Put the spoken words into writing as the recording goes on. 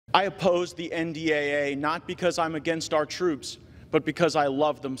I oppose the NDAA not because I'm against our troops, but because I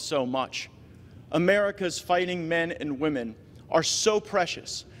love them so much. America's fighting men and women are so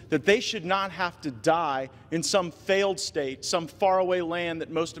precious that they should not have to die in some failed state, some faraway land that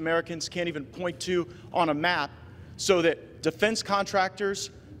most Americans can't even point to on a map, so that defense contractors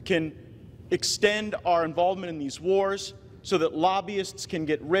can extend our involvement in these wars, so that lobbyists can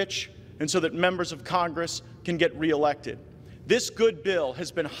get rich, and so that members of Congress can get reelected. This good bill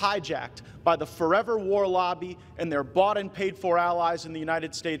has been hijacked by the forever war lobby and their bought and paid for allies in the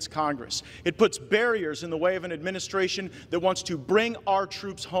United States Congress. It puts barriers in the way of an administration that wants to bring our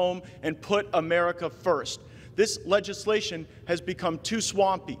troops home and put America first. This legislation has become too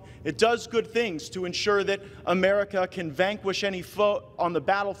swampy. It does good things to ensure that America can vanquish any foe on the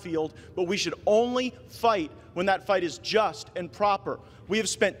battlefield, but we should only fight when that fight is just and proper. We have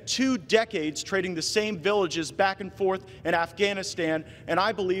spent 2 decades trading the same villages back and forth in Afghanistan, and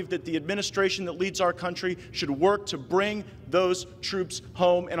I believe that the administration that leads our country should work to bring those troops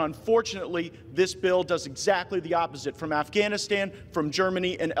home. And unfortunately, this bill does exactly the opposite. From Afghanistan, from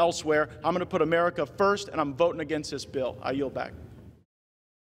Germany, and elsewhere, I'm going to put America first, and I'm voting against this bill. I yield back.